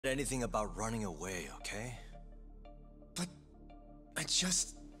Anything about running away, okay? But I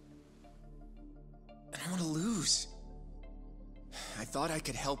don't want to lose. I thought I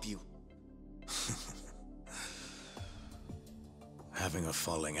could help you. Having a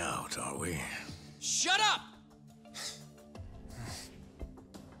falling out, are we? Shut up!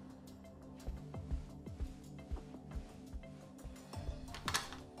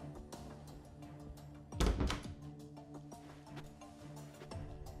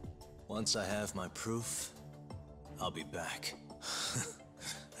 Once I have my proof, I'll be back.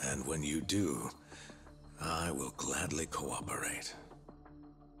 And when you do, I will gladly cooperate.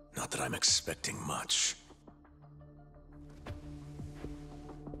 Not that I'm expecting much.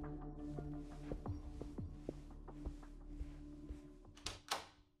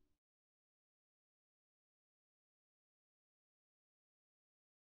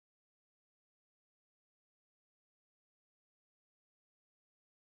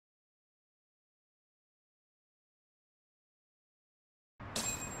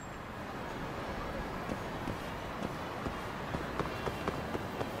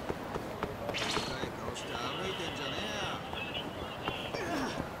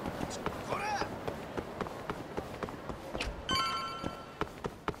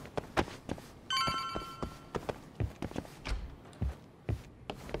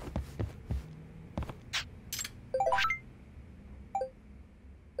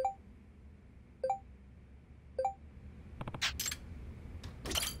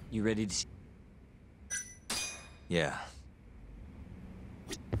 You ready to Yeah.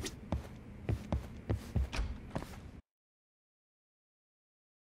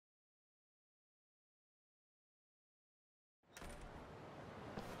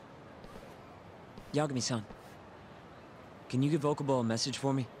 Yagami-san, can you give Okubo a message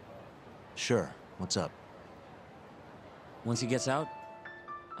for me? Sure. What's up? Once he gets out,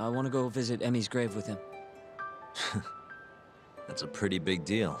 I want to go visit Emi's grave with him. That's a pretty big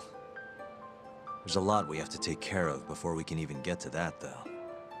deal. There's a lot we have to take care of before we can even get to that, though.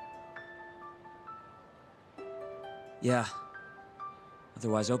 Yeah.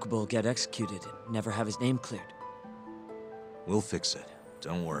 Otherwise, Okubo will get executed and never have his name cleared. We'll fix it.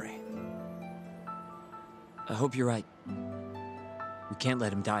 Don't worry. I hope you're right. We can't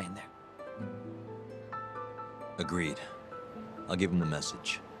let him die in there. Agreed. I'll give him the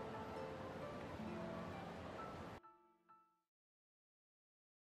message.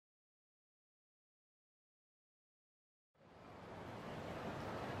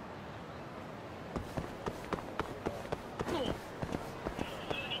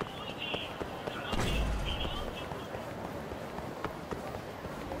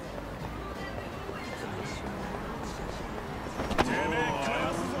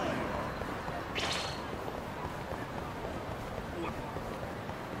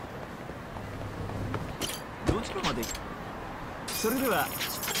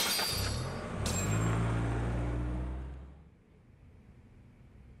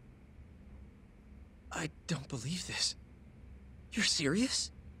 I don't believe this. You're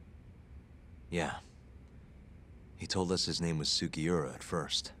serious? Yeah. He told us his name was Sugiura at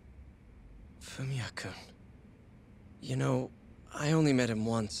first. Fumiya-kun. You know, I only met him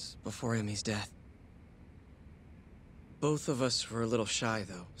once before Emi's death. Both of us were a little shy,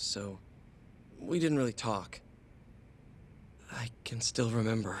 though, so we didn't really talk. I can still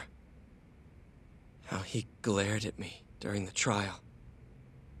remember how he glared at me during the trial.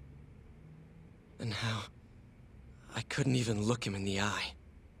 And how I couldn't even look him in the eye.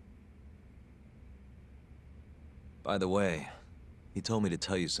 By the way, he told me to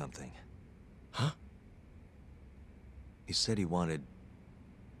tell you something. Huh? He said he wanted...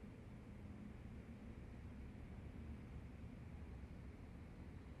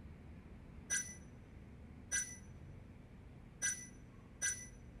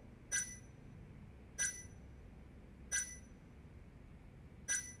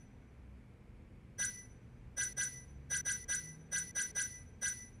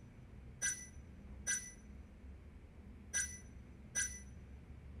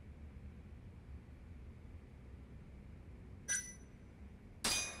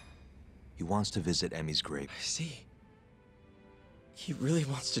 He wants to visit Emi's grave. I see. He really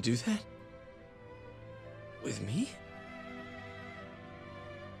wants to do that? With me?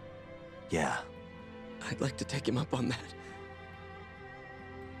 Yeah. I'd like to take him up on that.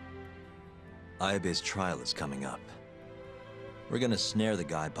 Ayabe's trial is coming up. We're gonna snare the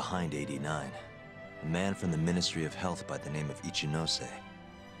guy behind 89. A man from the Ministry of Health by the name of Ichinose.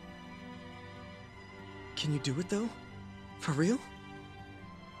 Can you do it, though? For real?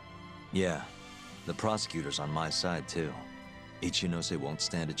 Yeah. The prosecutor's on my side, too. Ichinose won't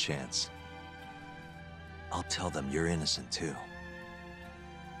stand a chance. I'll tell them you're innocent too.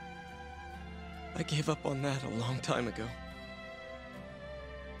 I gave up on that a long time ago.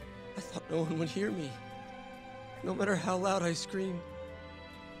 I thought no one would hear me, no matter how loud I screamed.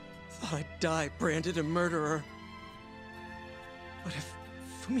 Thought I'd die branded a murderer. But if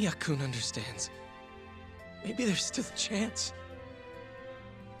Fumiya-kun understands, maybe there's still a chance.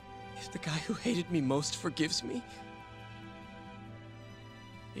 If the guy who hated me most forgives me,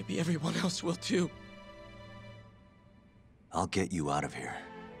 maybe everyone else will too. I'll get you out of here.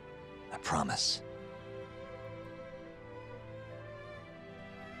 I promise.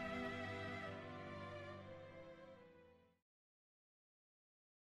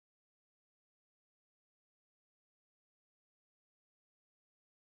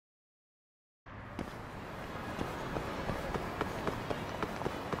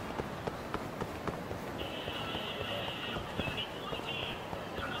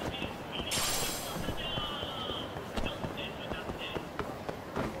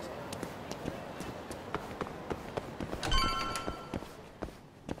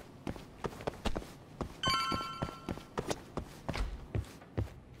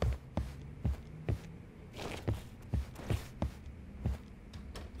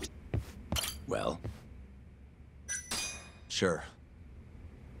 Well? Sure.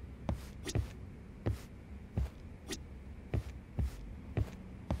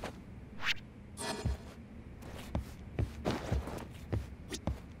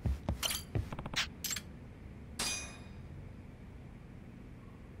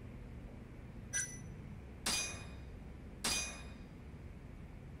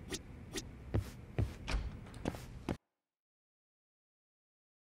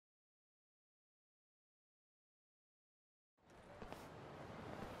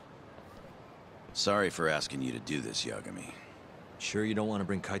 Sorry for asking you to do this, Yagami. Sure you don't want to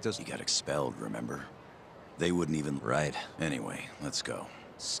bring Kaitos? You got expelled, remember? They wouldn't even... Right. Anyway, let's go.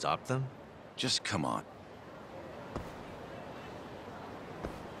 Stop them? Just come on.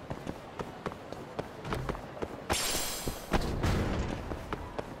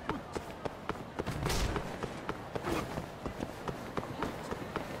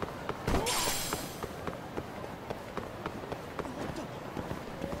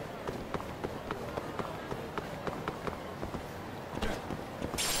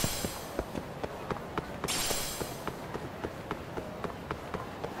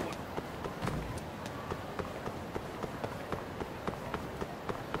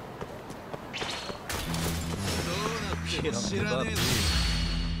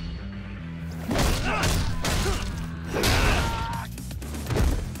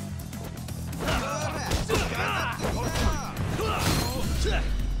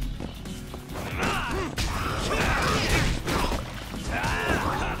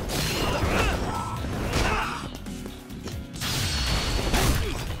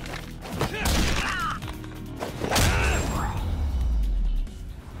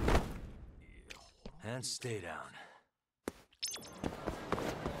 And stay down.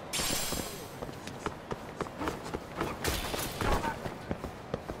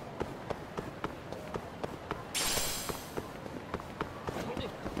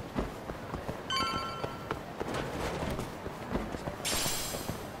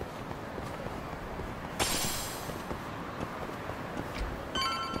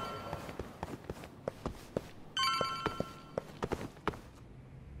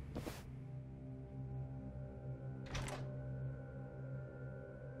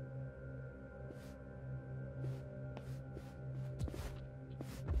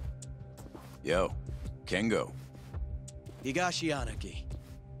 Yo, Kengo. Higashi Anaki.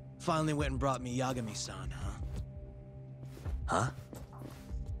 Finally went and brought me Yagami-san, huh? Huh?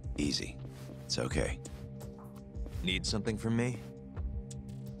 Easy. It's okay. Need something from me?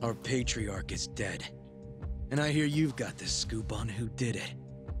 Our patriarch is dead. And I hear you've got the scoop on who did it.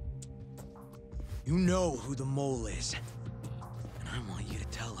 You know who the mole is. And I want you to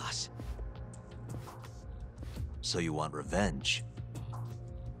tell us. So you want revenge?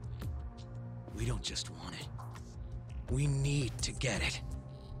 We don't just want it. We need to get it.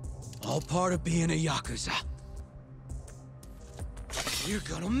 All part of being a Yakuza. We're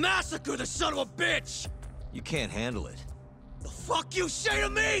gonna massacre the son of a bitch! You can't handle it. The fuck you say to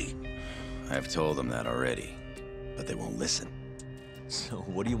me?! I've told them that already, but they won't listen. So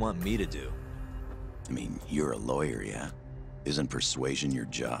what do you want me to do? I mean, you're a lawyer, yeah? Isn't persuasion your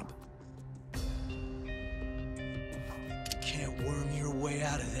job? You can't worm your way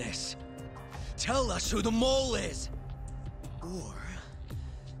out of this. Tell us who the mole is! Or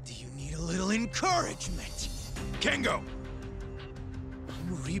do you need a little encouragement? Kengo!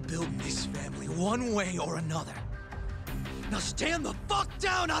 I'm rebuilding this family one way or another. Now stand the fuck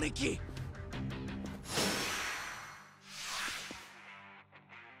down, Aniki!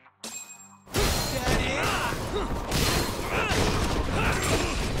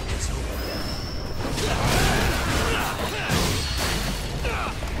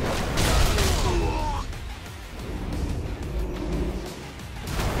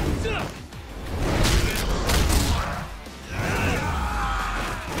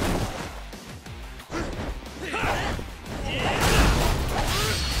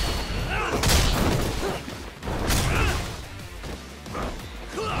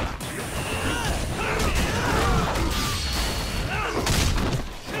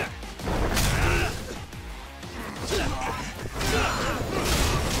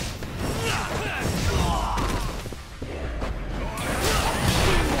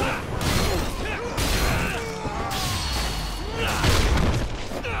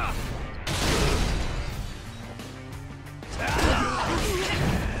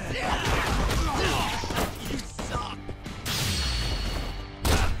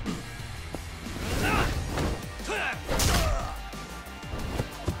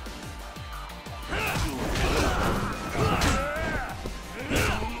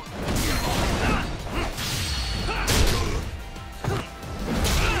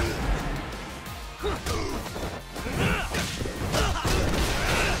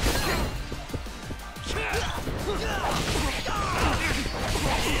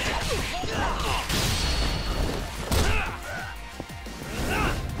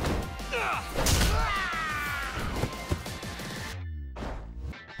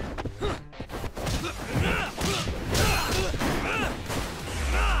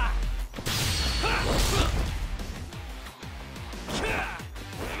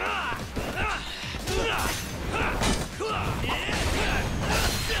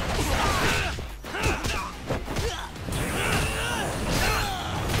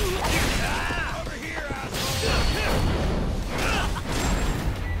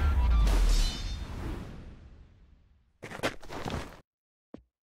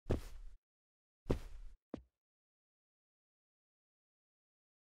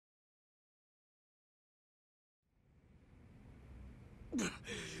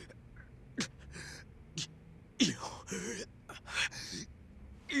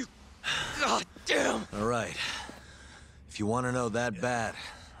 You... God damn! All right. If you want to know that bad,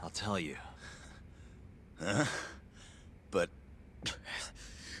 I'll tell you. Huh? But...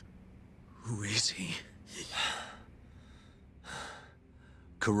 Who is he?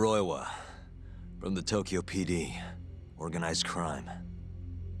 Kuroiwa, from the Tokyo PD. Organized crime.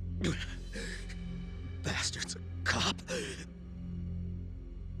 Bastard's a cop.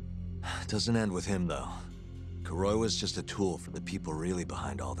 Doesn't end with him, though. Kuroiwa's just a tool for the people really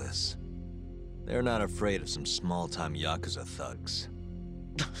behind all this. They're not afraid of some small-time Yakuza thugs.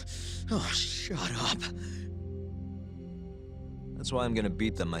 Oh, shut up. That's why I'm gonna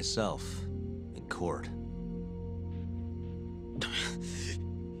beat them myself. In court.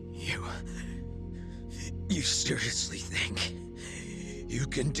 You seriously think you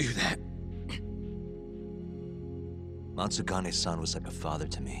can do that? Matsugane-san was like a father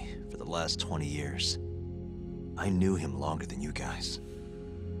to me for the last 20 years. I knew him longer than you guys.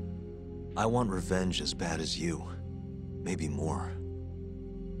 I want revenge as bad as you. Maybe more.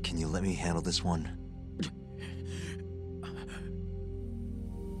 Can you let me handle this one?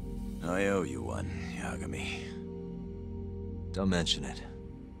 I owe you one, Yagami. Don't mention it.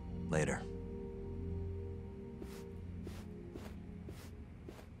 Later.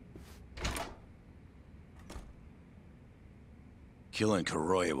 Killing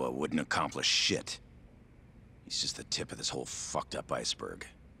Kuroiwa wouldn't accomplish shit. He's just the tip of this whole fucked up iceberg.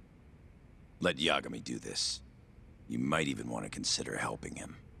 Let Yagami do this. You might even want to consider helping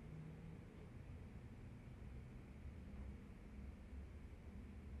him.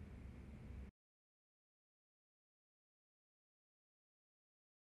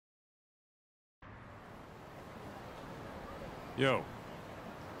 Yo.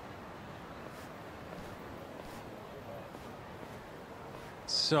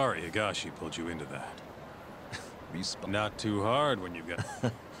 Sorry Higashi pulled you into that. Not too hard when you've got...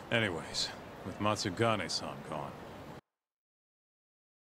 Anyways, with Matsugane-san gone,